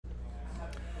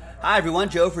Hi, everyone.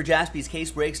 Joe for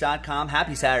JaspysCaseBreaks.com.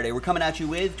 Happy Saturday. We're coming at you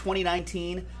with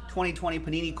 2019-2020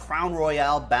 Panini Crown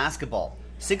Royale Basketball.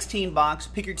 16-box.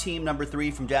 Pick your team number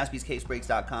 3 from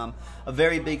JaspysCaseBreaks.com. A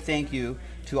very big thank you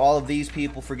to all of these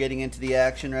people for getting into the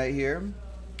action right here.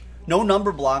 No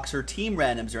number blocks or team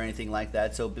randoms or anything like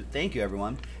that, so thank you,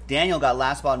 everyone. Daniel got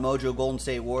Last Spot Mojo Golden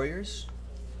State Warriors.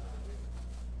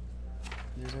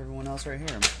 There's everyone else right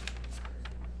here.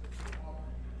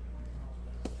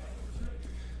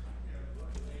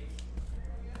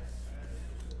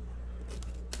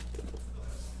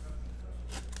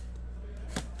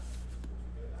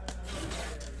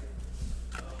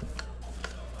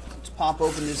 Let's pop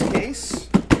open this case.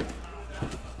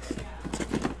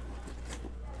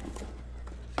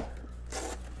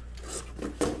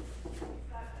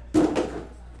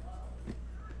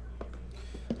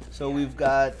 So we've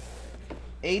got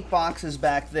 8 boxes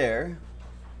back there,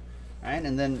 right?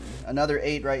 And then another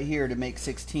 8 right here to make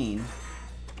 16.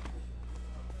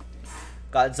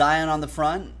 Got Zion on the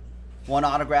front, 1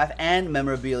 autograph and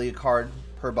memorabilia card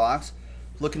per box.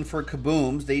 Looking for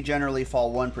kabooms. They generally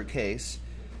fall 1 per case.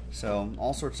 So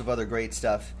all sorts of other great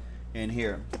stuff in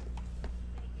here.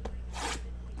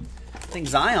 I think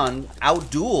Zion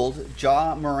outdueled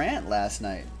Ja Morant last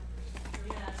night.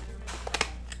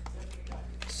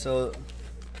 So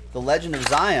the legend of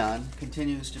Zion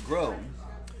continues to grow.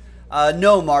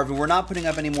 No, Marvin, we're not putting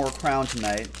up any more Crown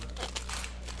tonight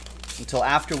until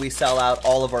after we sell out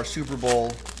all of our Super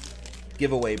Bowl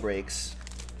giveaway breaks.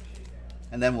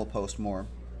 And then we'll post more.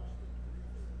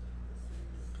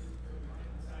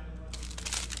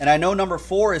 And I know number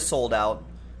 4 is sold out,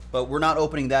 but we're not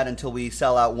opening that until we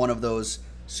sell out one of those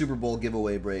Super Bowl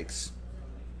giveaway breaks.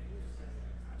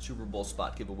 Super Bowl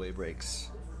spot giveaway breaks.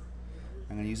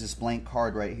 I'm going to use this blank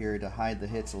card right here to hide the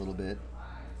hits a little bit.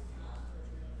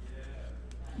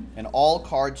 And all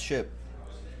cards ship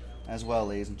as well,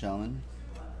 ladies and gentlemen.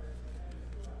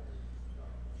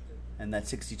 And that's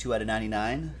 62 out of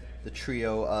 99. The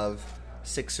trio of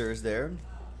Sixers there.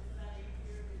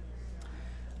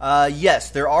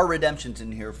 Yes, there are redemptions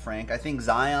in here, Frank. I think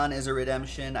Zion is a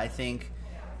redemption. I think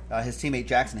his teammate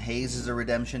Jackson Hayes is a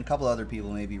redemption. A couple other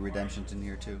people may be redemptions in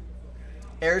here too.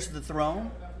 Heirs to the Throne.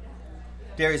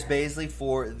 Darius Baisley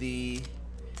for the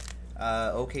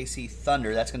OKC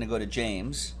Thunder. That's going to go to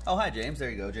James. Oh, hi, James. There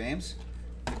you go, James.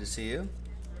 Good to see you.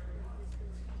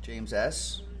 James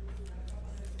S.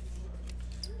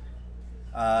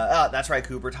 That's right,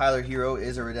 Cooper. Tyler Hero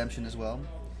is a redemption as well.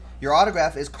 Your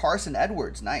autograph is Carson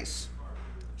Edwards. Nice.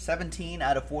 17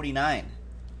 out of 49.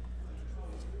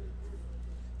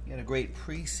 You had a great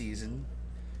preseason.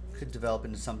 Could develop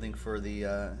into something for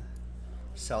the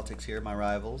Celtics here, my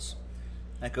rivals.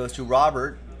 That goes to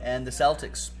Robert and the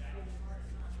Celtics.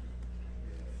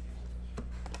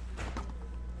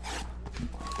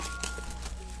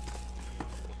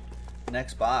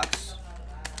 Next box.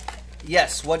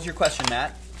 Yes, what's your question,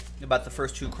 Matt, about the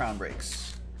first 2 Crown breaks?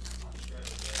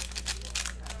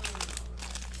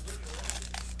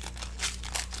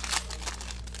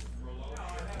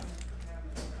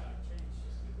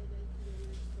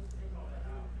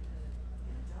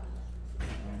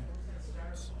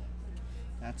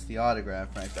 That's the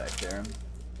autograph right back there.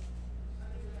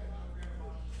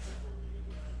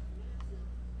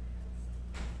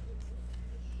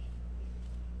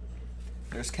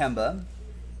 There's Kemba.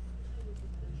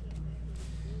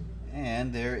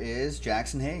 And there is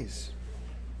Jackson Hayes.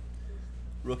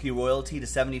 Rookie royalty to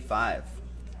 75.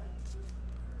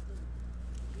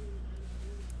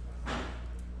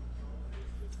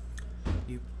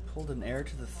 You pulled an Heir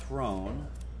to the Throne,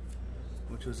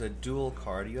 which was a dual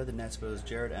card. You had the Nets, but it was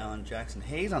Jared Allen, Jackson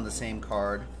Hayes on the same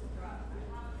card.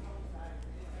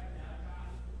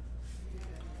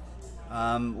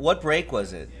 What break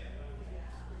was it?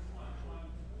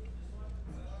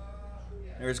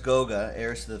 There's Goga,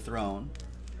 Heirs to the Throne.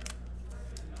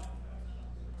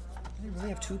 Do they really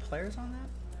have 2 players on that?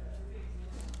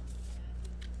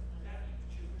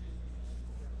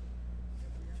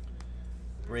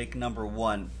 Break number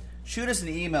 1. Shoot us an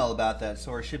email about that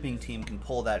so our shipping team can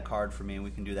pull that card for me and we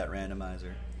can do that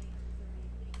randomizer.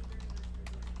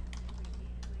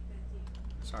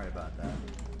 Sorry about that.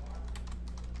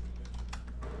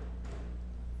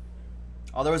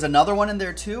 Oh, there was another one in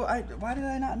there too? Why did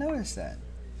I not notice that?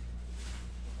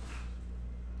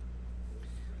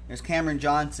 There's Cameron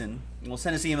Johnson. We'll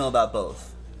send us an email about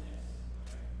both.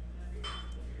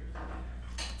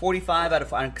 45 out of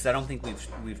 5, because I don't think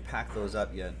we've packed those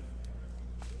up yet.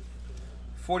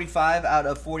 45 out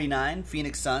of 49,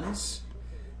 Phoenix Suns.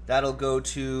 That'll go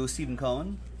to Stephen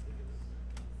Cohen.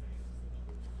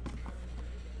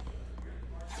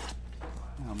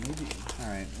 Oh, maybe All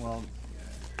right, well,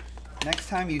 next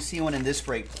time you see one in this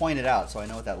break, point it out so I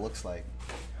know what that looks like.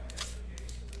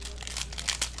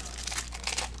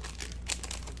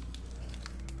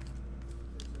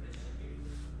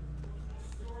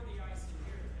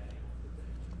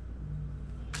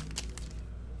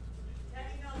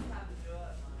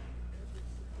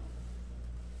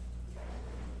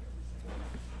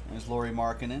 There's Lauri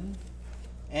Markkanen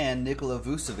and Nikola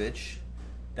Vucevic.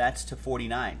 That's to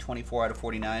 49. 24 out of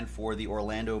 49 for the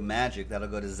Orlando Magic. That'll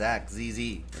go to Zach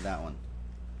ZZ for that one.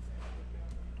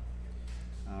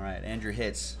 All right, Andrew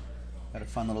hits. Got a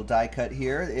fun little die cut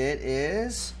here. It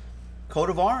is coat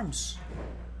of arms.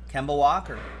 Kemba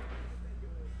Walker.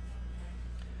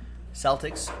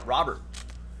 Celtics, Robert.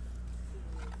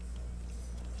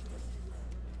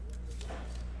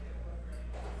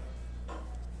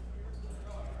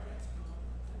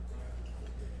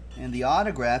 And the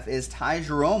autograph is Ty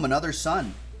Jerome, another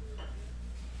Sun.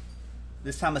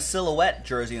 This time a silhouette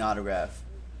jersey and autograph.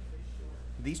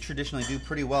 These traditionally do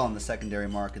pretty well in the secondary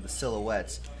market, the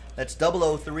silhouettes. That's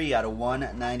 003 out of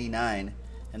 199.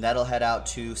 And that'll head out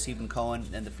to Stephen Cohen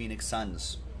and the Phoenix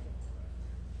Suns.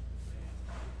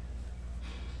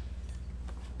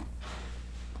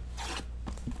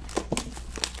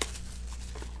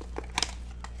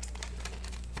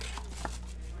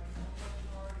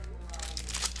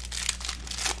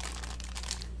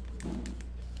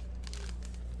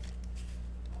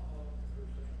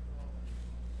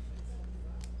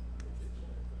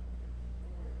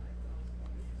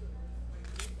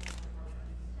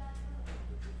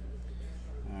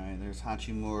 There's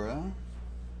Hachimura,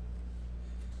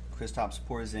 Kristaps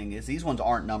Porzingis. These ones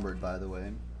aren't numbered, by the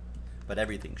way, but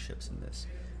everything ships in this.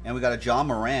 And we got a John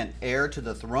Morant, heir to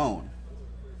the throne.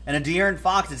 And a De'Aaron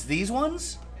Fox. It's these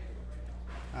ones?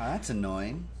 Oh, that's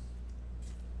annoying.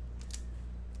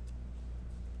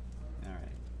 All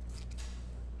right.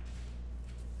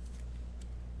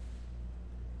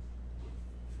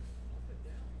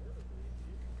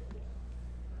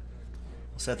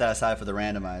 We'll set that aside for the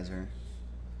randomizer.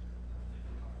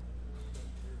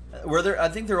 Were there? I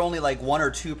think there are only like 1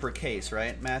 or 2 per case,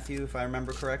 right, Matthew? If I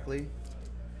remember correctly.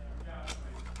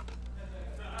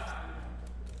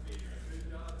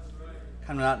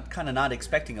 Kind of not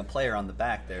expecting a player on the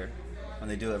back there when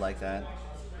they do it like that.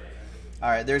 All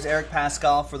right, there's Eric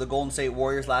Pascal for the Golden State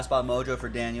Warriors. Last spot mojo for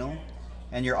Daniel,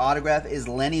 and your autograph is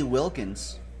Lenny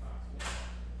Wilkins,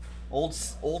 old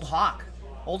Hawk,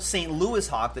 old St. Louis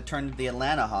Hawk that turned into the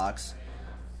Atlanta Hawks.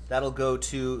 That'll go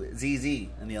to ZZ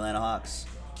and the Atlanta Hawks.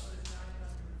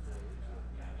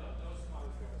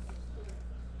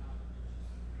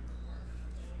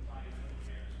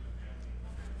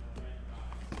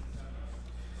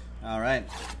 All right.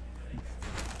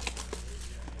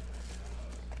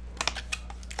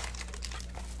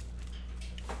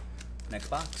 Next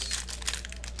box.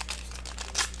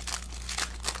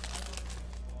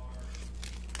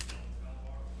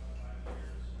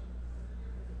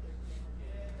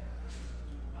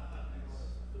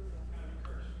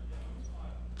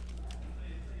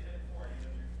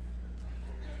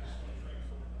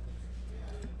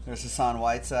 There's Hassan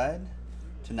Whiteside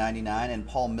to 99 and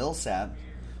Paul Millsap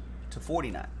to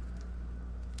 49.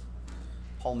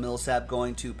 Paul Millsap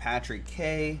going to Patrick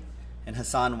K. And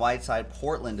Hassan Whiteside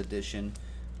Portland edition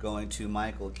going to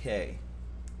Michael K.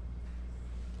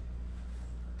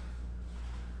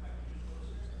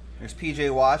 There's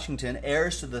PJ Washington,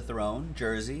 heirs to the throne,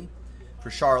 jersey. For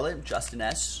Charlotte, Justin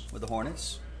S. with the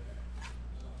Hornets.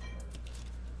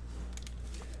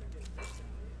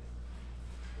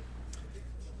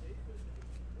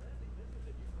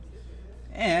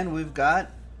 And we've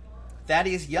got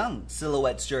Thaddeus Young,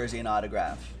 silhouettes jersey and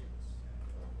autograph.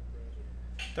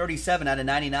 37 out of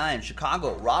 99,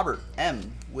 Chicago, Robert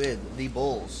M. with the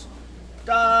Bulls.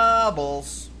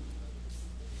 Doubles.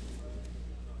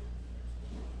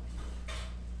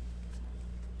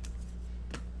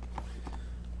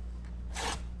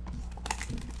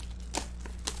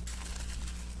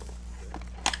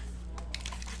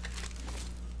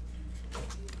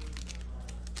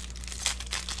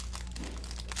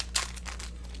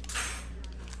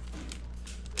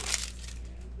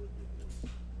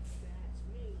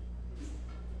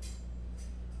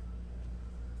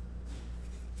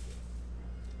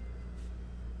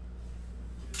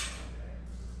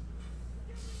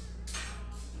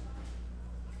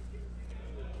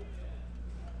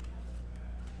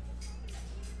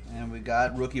 And we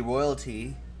got rookie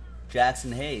royalty,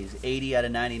 Jackson Hayes, 80 out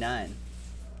of 99.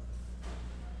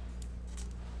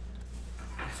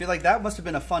 I feel like that must have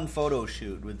been a fun photo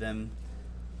shoot with them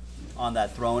on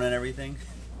that throne and everything.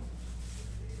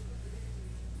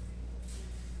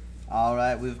 All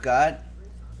right, we've got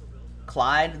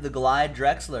Clyde the Glide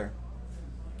Drexler.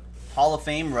 Hall of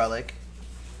Fame relic.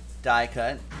 Die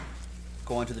cut.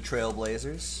 Going to the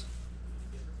Trailblazers.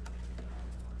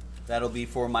 That'll be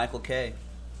for Michael K.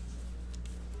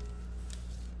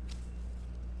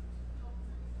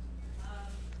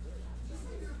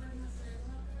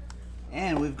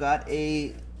 And we've got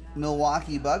a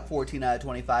Milwaukee Buck, 14 out of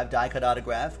 25, die cut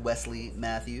autograph, Wesley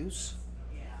Matthews.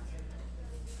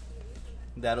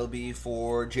 That'll be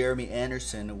for Jeremy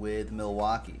Anderson with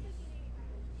Milwaukee.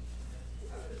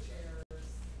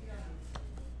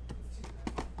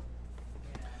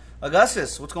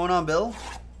 Augustus, what's going on, Bill?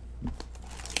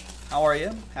 How are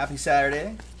you? Happy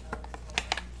Saturday.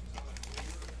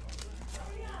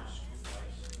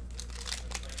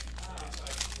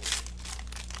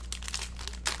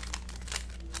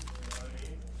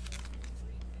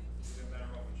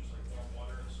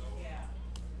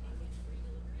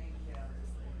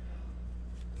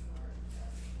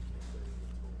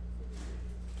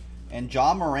 And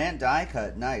John Morant die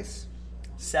cut, nice.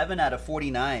 7 out of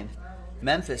 49.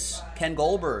 Memphis, Ken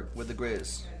Goldberg with the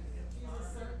Grizz.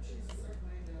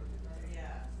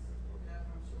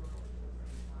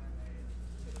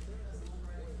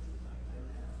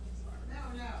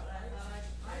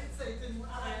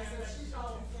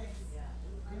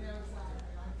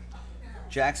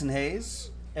 Jackson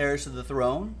Hayes, heirs to the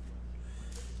throne.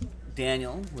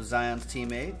 Daniel was Zion's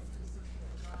teammate.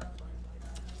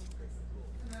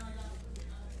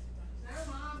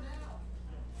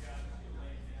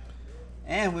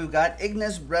 And we've got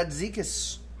Ignas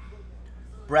Brazdeikis.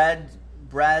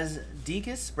 Brazdeikis.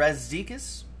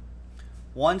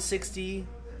 160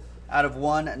 out of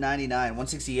 199.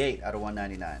 168 out of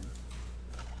 199.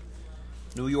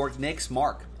 New York Knicks,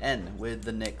 Mark N with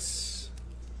the Knicks.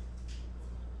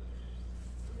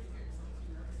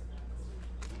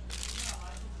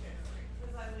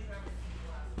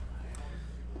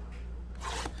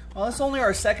 Well, it's only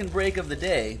our second break of the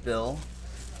day, Bill.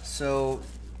 So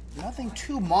nothing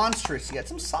too monstrous yet.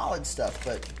 Some solid stuff,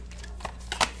 but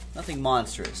nothing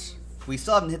monstrous. We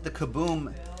still haven't hit the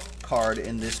Kaboom card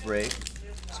in this break,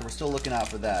 so we're still looking out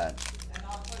for that.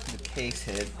 The case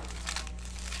hit.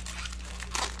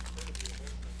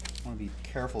 I want to be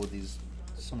careful with these.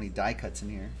 So many die cuts in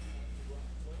here.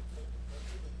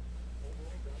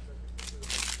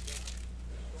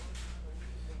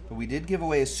 But we did give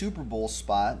away a Super Bowl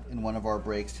spot in one of our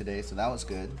breaks today, so that was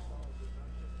good.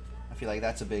 I feel like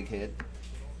that's a big hit.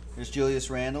 There's Julius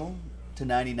Randle to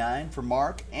 99 for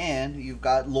Mark, and you've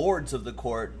got Lords of the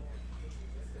Court,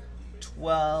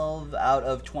 12 out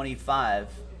of 25,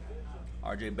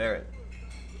 RJ Barrett.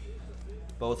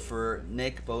 Both for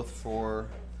Nick, both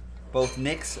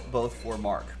Knicks, both for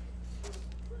Mark.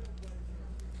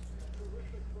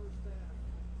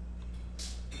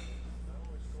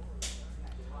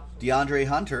 DeAndre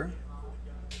Hunter.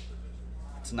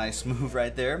 It's a nice move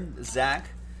right there. Zach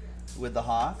with the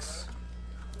Hawks.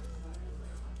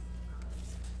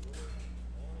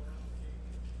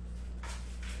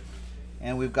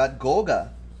 And we've got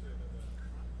Goga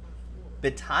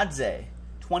Bitadze,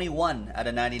 21 out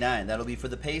of 99. That'll be for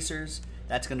the Pacers.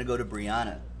 That's going to go to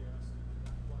Brianna.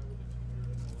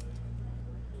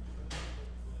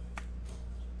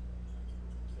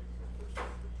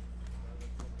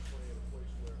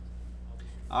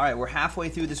 All right, we're halfway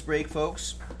through this break,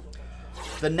 folks.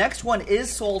 The next one is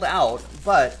sold out,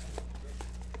 but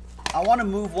I want to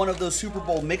move one of those Super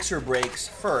Bowl mixer breaks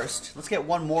first. Let's get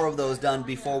one more of those done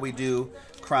before we do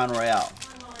Crown Royale.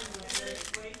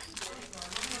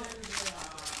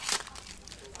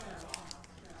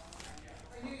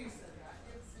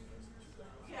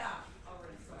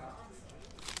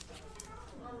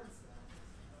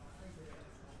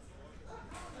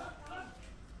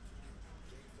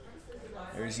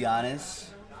 There's Giannis.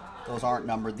 Those aren't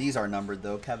numbered. These are numbered,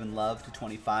 though. Kevin Love to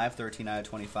 25, 13 out of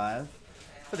 25.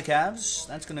 For the Cavs,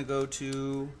 that's going to go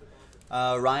to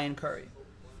Ryan Curry.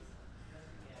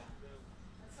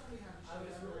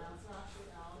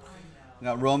 We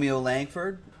got Romeo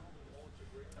Langford,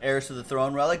 heirs to the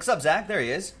throne relic. What's up, Zach? There he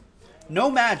is.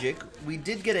 No Magic. We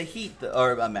did get a Heat,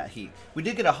 We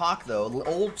did get a Hawk, though.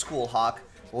 Old school Hawk,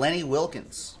 Lenny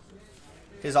Wilkins.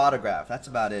 His autograph. That's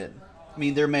about it. I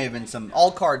mean, there may have been some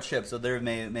all card chips, so there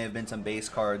may have been some base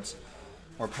cards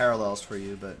or parallels for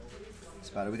you, but that's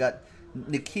about it. We got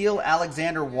Nickeil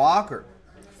Alexander-Walker,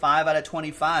 5 out of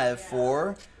 25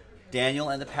 for Daniel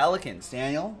and the Pelicans.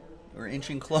 Daniel, we're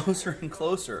inching closer and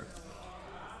closer.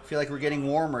 I feel like we're getting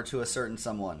warmer to a certain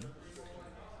someone.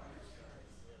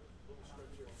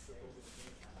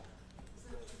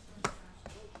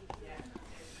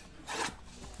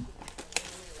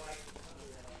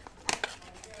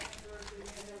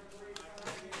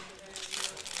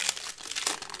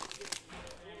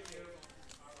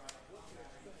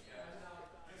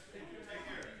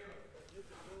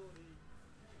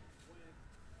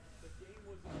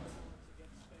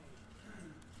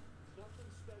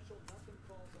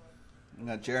 We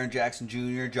got Jaren Jackson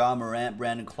Jr., John Morant,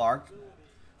 Brandon Clark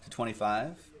to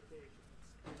 25.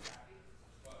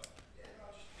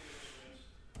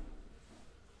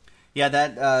 Yeah,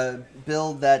 that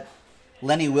build, that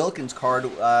Lenny Wilkins card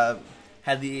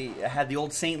had the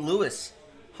old St. Louis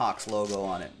Hawks logo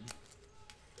on it.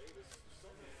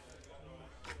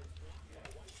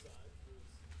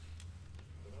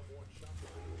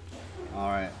 All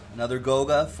right, another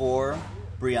Goga for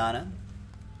Brianna.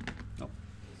 Nope.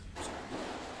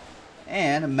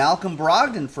 And Malcolm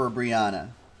Brogdon for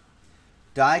Brianna.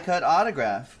 Die cut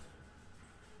autograph.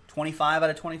 25 out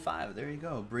of 25. There you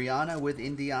go. Brianna with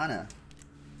Indiana.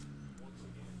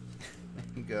 There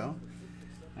you go.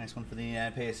 Nice one for the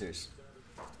Indiana Pacers.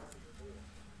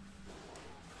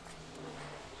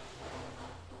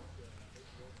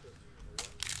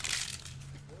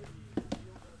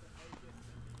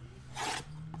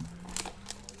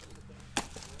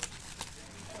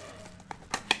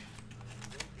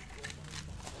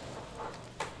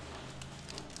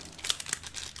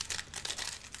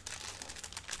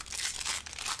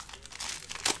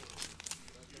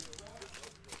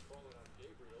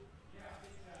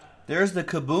 There's the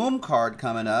Kaboom card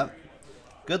coming up.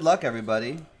 Good luck,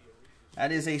 everybody.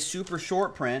 That is a super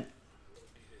short print.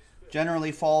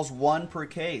 Generally falls 1 per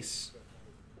case.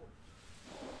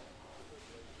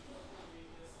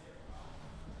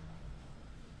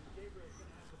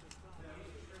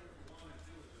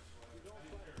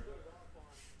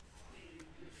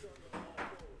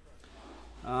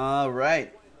 All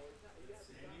right.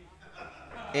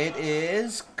 It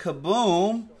is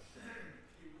Kaboom.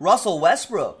 Russell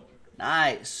Westbrook.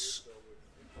 Nice.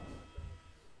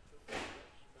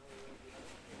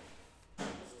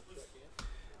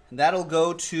 And that'll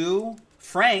go to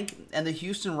Frank and the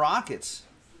Houston Rockets.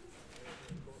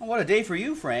 Well, what a day for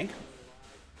you, Frank.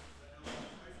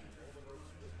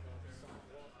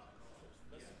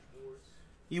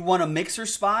 You won a mixer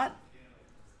spot,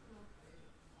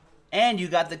 and you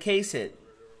got the case hit.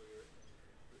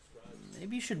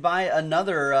 Maybe you should buy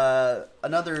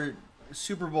another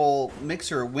Super Bowl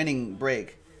mixer winning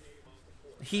break.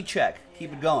 Heat check.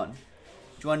 Keep it going. Do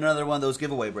you want another one of those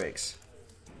giveaway breaks?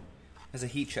 As a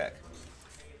heat check.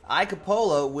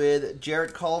 Icapola with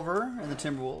Jarrett Culver and the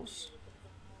Timberwolves.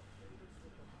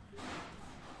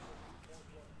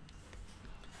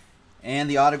 And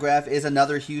the autograph is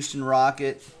another Houston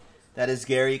Rocket. That is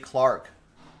Gary Clark.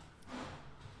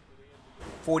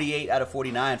 48 out of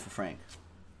 49 for Frank.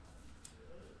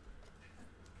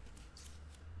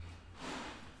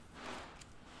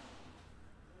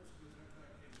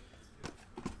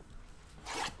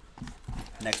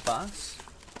 Next box.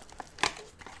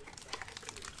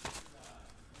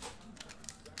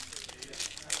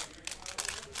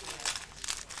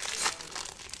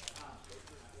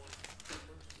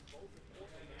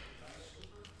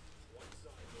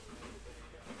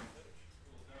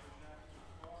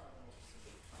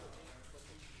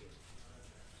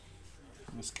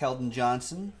 It's Keldon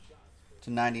Johnson to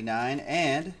 99.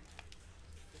 And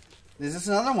is this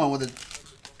another one with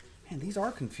a... Man, these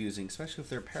are confusing, especially if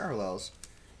they're parallels.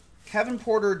 Kevin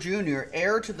Porter Jr.,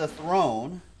 heir to the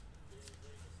throne.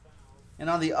 And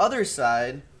on the other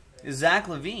side is Zach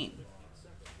LaVine.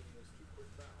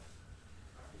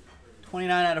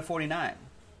 29 out of 49.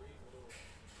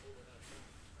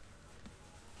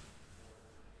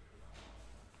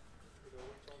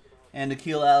 And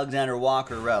Nickeil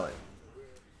Alexander-Walker relic.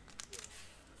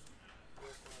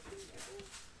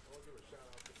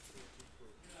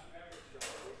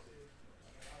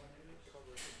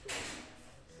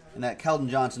 And that Keldon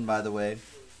Johnson, by the way,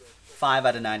 5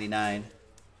 out of 99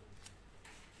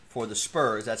 for the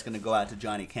Spurs. That's going to go out to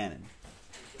Johnny Cannon.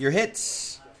 Your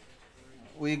hits.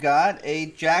 We got a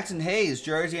Jackson Hayes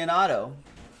jersey and auto.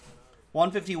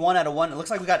 151 out of 1. It looks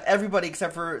like we got everybody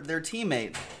except for their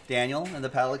teammate, Daniel, and the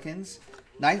Pelicans.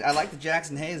 Nice. I like the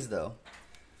Jackson Hayes, though.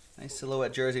 Nice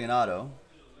silhouette jersey and auto.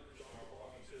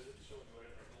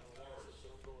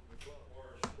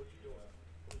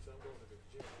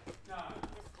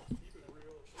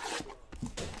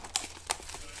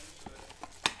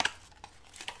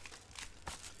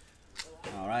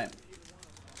 All right.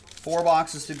 4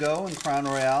 boxes to go in Crown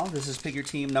Royale. This is Pick Your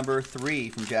Team number 3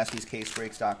 from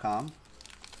JaspysCaseBreaks.com.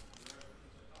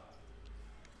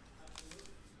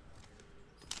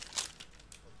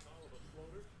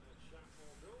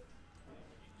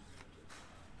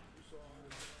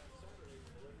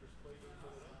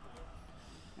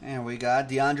 And we got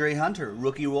DeAndre Hunter,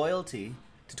 rookie royalty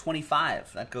to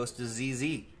 25. That goes to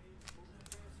ZZ.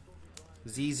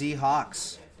 ZZ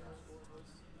Hawks.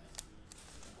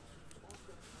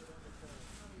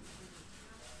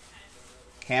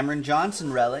 Cameron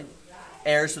Johnson relic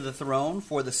Heirs to the Throne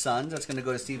for the Suns. That's going to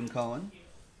go to Stephen Cohen.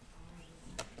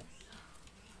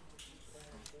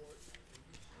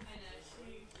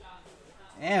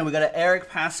 And we got an Eric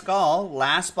Pascal,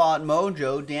 last spot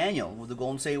mojo, Daniel, with the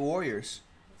Golden State Warriors.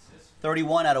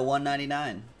 31 out of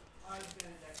 199.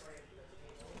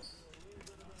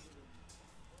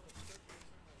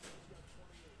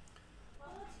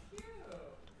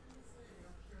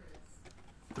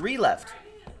 Three left.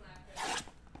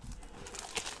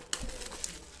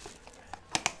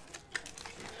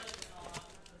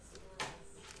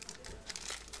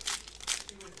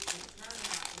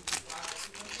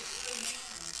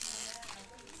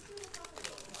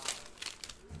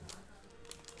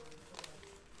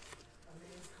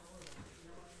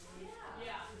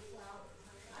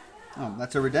 Oh,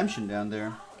 that's a redemption down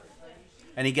there.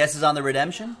 Any guesses on the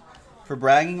redemption for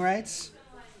bragging rights?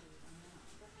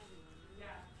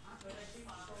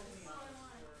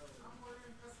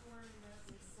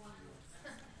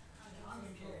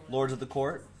 Lords of the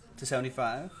Court to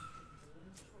 75.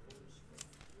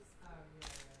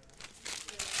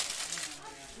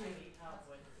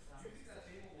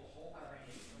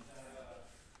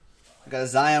 We got a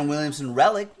Zion Williamson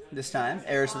relic this time,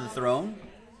 Heirs to the Throne.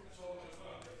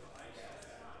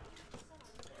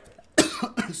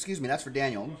 Excuse me, that's for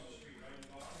Daniel.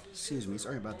 Excuse me,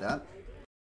 sorry about that.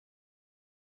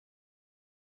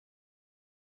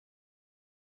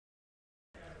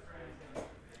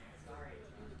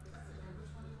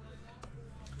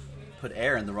 Put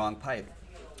air in the wrong pipe.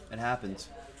 It happens.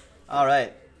 All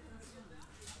right.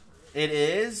 It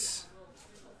is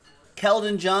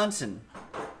Keldon Johnson.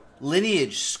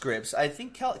 Lineage scripts. I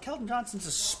think Keldon Johnson's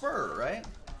a Spur, right?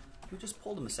 We just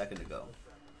pulled him a second ago.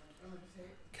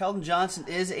 Keldon Johnson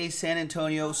is a San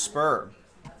Antonio Spur.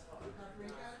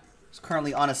 He's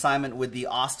currently on assignment with the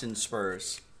Austin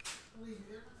Spurs.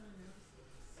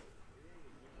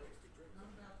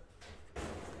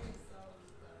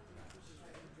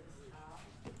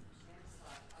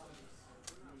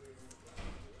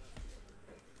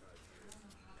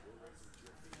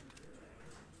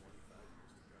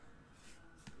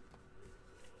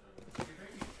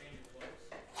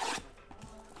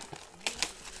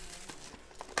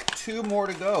 Two more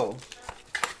to go.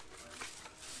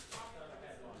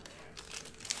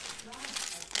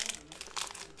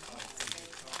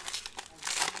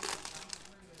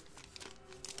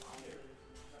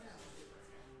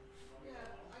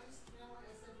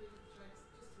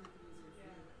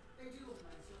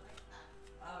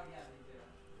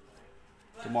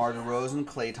 DeMar DeRozan,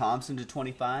 Klay Thompson to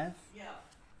 25.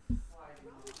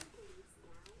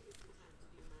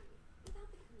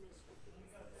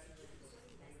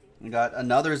 We got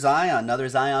another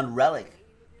Zion relic.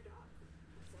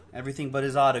 Everything but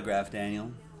his autograph,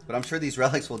 Daniel. But I'm sure these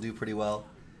relics will do pretty well,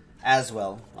 as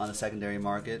well, on the secondary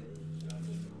market.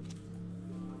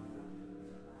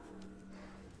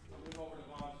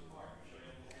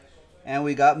 And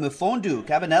we got Mfondu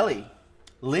Cabanelli,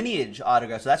 lineage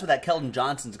autograph. So that's what that Keldon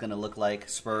Johnson's going to look like,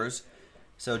 Spurs.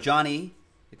 So Johnny,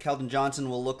 the Keldon Johnson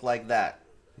will look like that,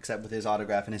 except with his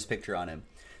autograph and his picture on him.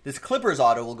 This Clippers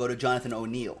auto will go to Jonathan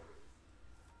O'Neal.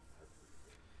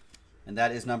 And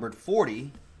that is numbered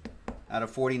 40 out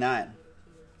of 49.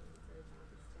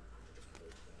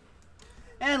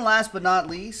 And last but not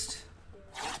least,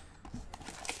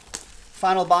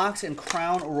 final box in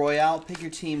Crown Royale. Pick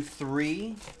your team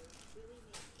 3.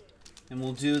 And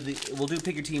we'll do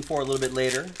pick your team 4 a little bit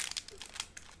later.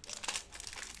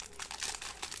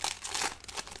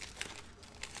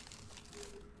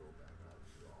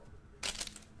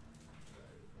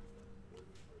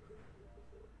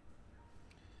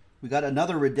 We got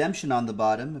another redemption on the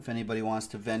bottom, if anybody wants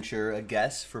to venture a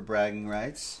guess for bragging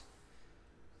rights.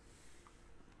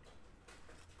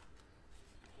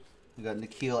 We got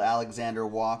Nickeil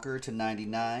Alexander-Walker to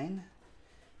 99.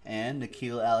 And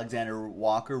Nickeil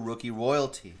Alexander-Walker rookie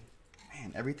royalty.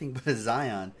 Man, everything but a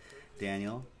Zion,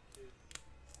 Daniel.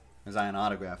 A Zion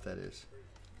autograph, that is.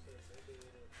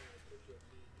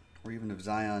 Or even a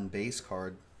Zion base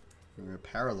card. Or a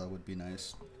parallel would be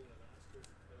nice.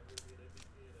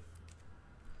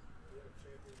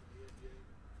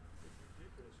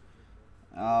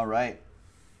 All right.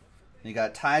 You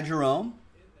got Ty Jerome,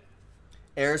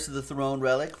 Heirs to the Throne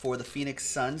relic for the Phoenix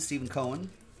Suns, Stephen Cohen.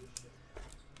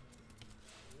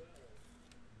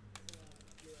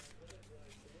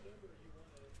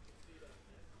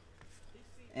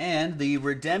 And the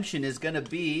redemption is going to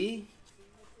be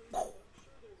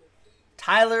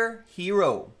Tyler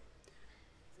Hero.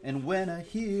 And when a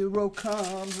hero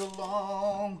comes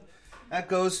along... That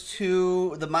goes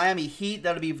to the Miami Heat.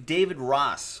 That'll be David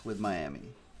Ross with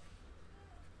Miami.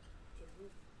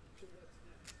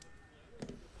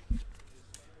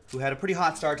 who had a pretty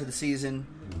hot start to the season,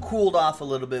 cooled off a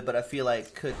little bit, but I feel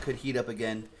like could heat up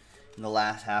again in the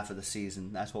last half of the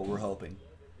season. That's what we're hoping.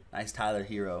 Nice Tyler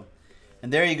Hero.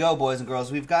 And there you go, boys and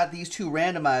girls. We've got these 2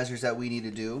 randomizers that we need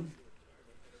to do.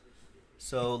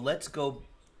 So let's go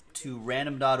to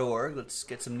random.org. Let's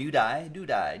get some new die. New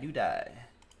die.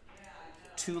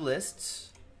 2 lists.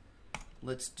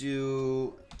 Let's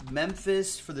do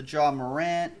Memphis for the Ja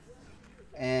Morant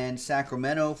and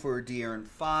Sacramento for De'Aaron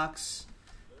Fox.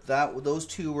 Those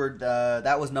 2 were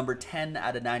that was number 10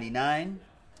 out of 99.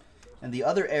 And the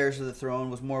other heirs of the throne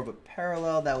was more of a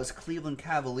parallel. That was Cleveland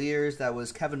Cavaliers. That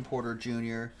was Kevin Porter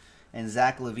Jr. and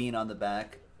Zach LaVine on the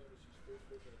back.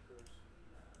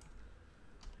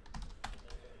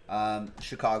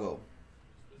 Chicago.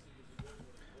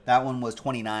 That one was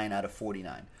 29 out of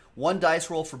 49. 1 dice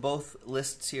roll for both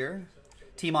lists here.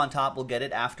 Team on top will get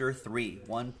it after 3.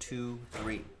 1, 2,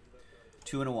 3.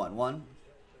 2 and a 1. 1,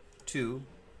 2,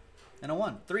 and a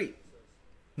 1. 3.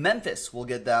 Memphis will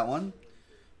get that one.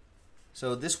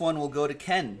 So this one will go to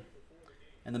Ken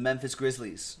and the Memphis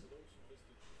Grizzlies.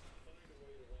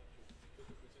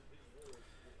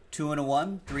 2 and a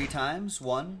 1, 3 times.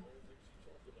 1,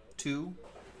 2,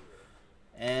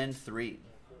 and 3.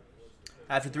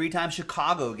 After 3 times,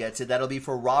 Chicago gets it. That'll be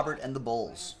for Robert and the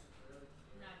Bulls.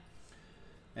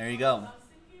 There you go.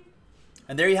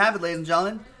 And there you have it, ladies and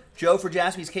gentlemen. Joe for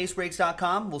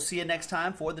JaspysCaseBreaks.com. We'll see you next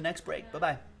time for the next break.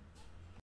 Bye-bye.